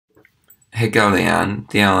Hegelian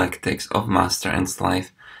Dialectics of Master and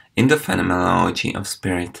Slave in the Phenomenology of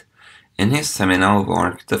Spirit. In his seminal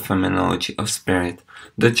work, The Phenomenology of Spirit,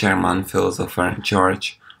 the German philosopher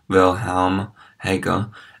George Wilhelm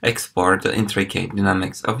Hegel explored the intricate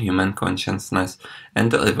dynamics of human consciousness and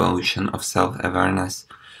the evolution of self-awareness.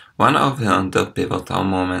 One of the pivotal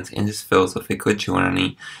moments in his philosophical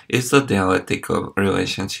journey is the dialectical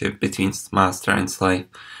relationship between master and slave,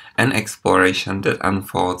 an exploration that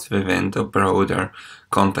unfolds within the broader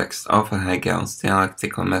context of Hegel's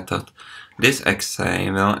dialectical method. This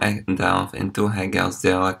essay will delve into Hegel's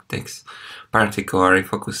dialectics, particularly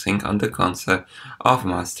focusing on the concept of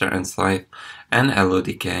master and slave, and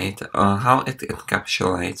elucidate how it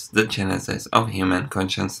encapsulates the genesis of human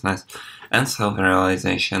consciousness and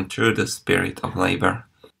self-realization through the spirit of labor.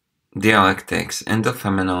 Dialectics in the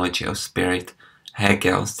Phenomenology of Spirit.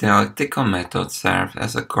 Hegel's dialectical method served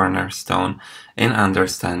as a cornerstone in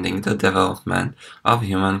understanding the development of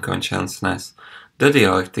human consciousness. The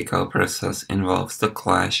dialectical process involves the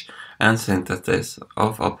clash and synthesis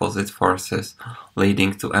of opposite forces,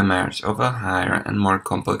 leading to emerge of a higher and more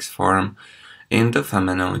complex form. In the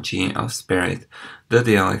Phenomenology of Spirit, the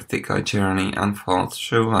dialectical journey unfolds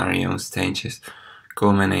through various stages,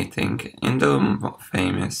 culminating in the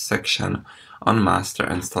famous section on master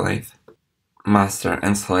and slave. Master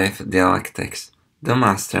and Slave Dialectics. The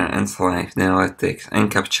Master and Slave Dialectics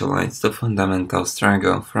encapsulates the fundamental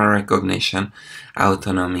struggle for recognition,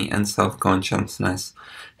 autonomy, and self-consciousness.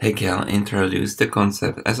 Hegel introduced the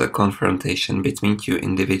concept as a confrontation between two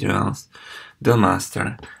individuals, the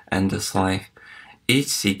master and the slave, each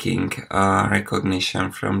seeking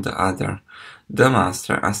recognition from the other. The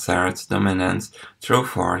master asserts dominance through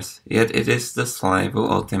force, yet it is the slave who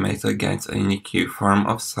ultimately gains a unique form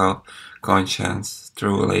of self-conscience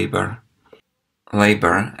through labor.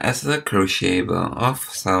 Labor as the crucible of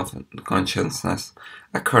self-consciousness.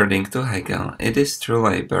 According to Hegel, it is through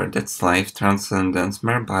labor that slave transcends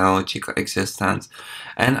mere biological existence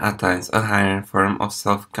and attains a higher form of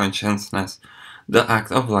self-consciousness. The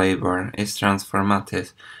act of labor is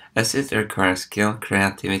transformative, as it requires skill,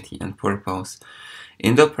 creativity, and purpose.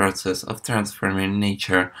 In the process of transforming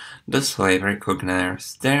nature, the slave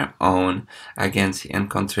recognizes their own agency and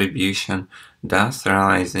contribution, thus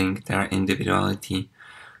realizing their individuality.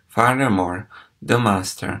 Furthermore, the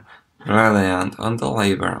master, reliant on the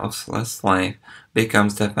labor of the slave,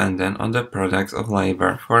 becomes dependent on the products of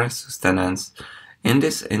labor for sustenance. In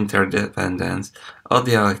this interdependence, a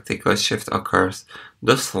dialectical shift occurs.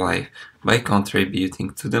 The slave, by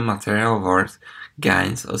contributing to the material world,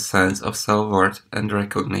 gains a sense of self-worth and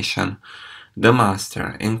recognition. The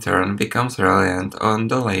master, in turn, becomes reliant on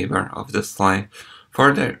the labor of the slave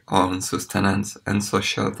for their own sustenance and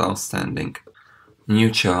social standing.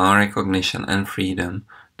 Mutual recognition and freedom.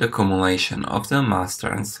 The cumulation of the master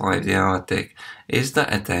and slave dialectic is the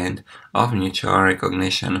attainment of mutual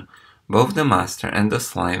recognition. Both the master and the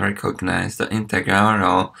slave recognize the integral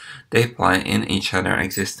role they play in each other's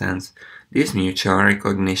existence. This mutual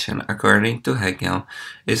recognition, according to Hegel,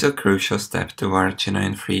 is a crucial step toward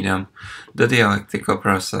genuine freedom. The dialectical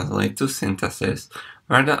process leads to synthesis,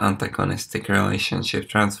 where the antagonistic relationship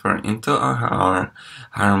transforms into a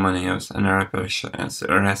harmonious and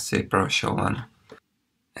reciprocal one.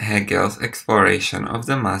 Hegel's exploration of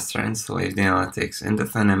the master and slave dialectics in the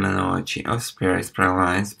Phenomenology of Spirit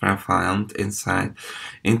provides profound insight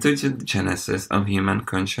into the genesis of human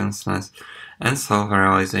consciousness and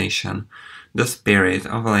self-realization. The spirit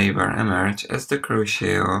of labor emerges as the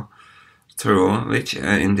crucial through which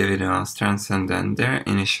individuals transcend their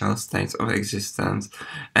initial states of existence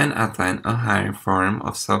and attain a higher form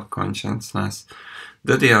of self-consciousness.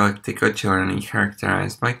 The dialectical journey,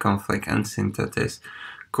 characterized by conflict and synthesis,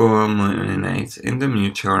 culminates in the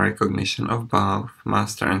mutual recognition of both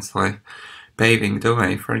master and slave, paving the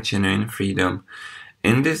way for genuine freedom.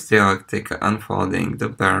 In this dialectic unfolding, the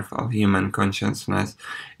birth of human consciousness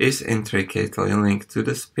is intricately linked to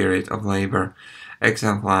the spirit of labor,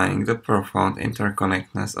 exemplifying the profound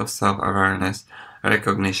interconnectedness of self-awareness,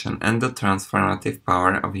 recognition, and the transformative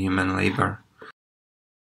power of human labor.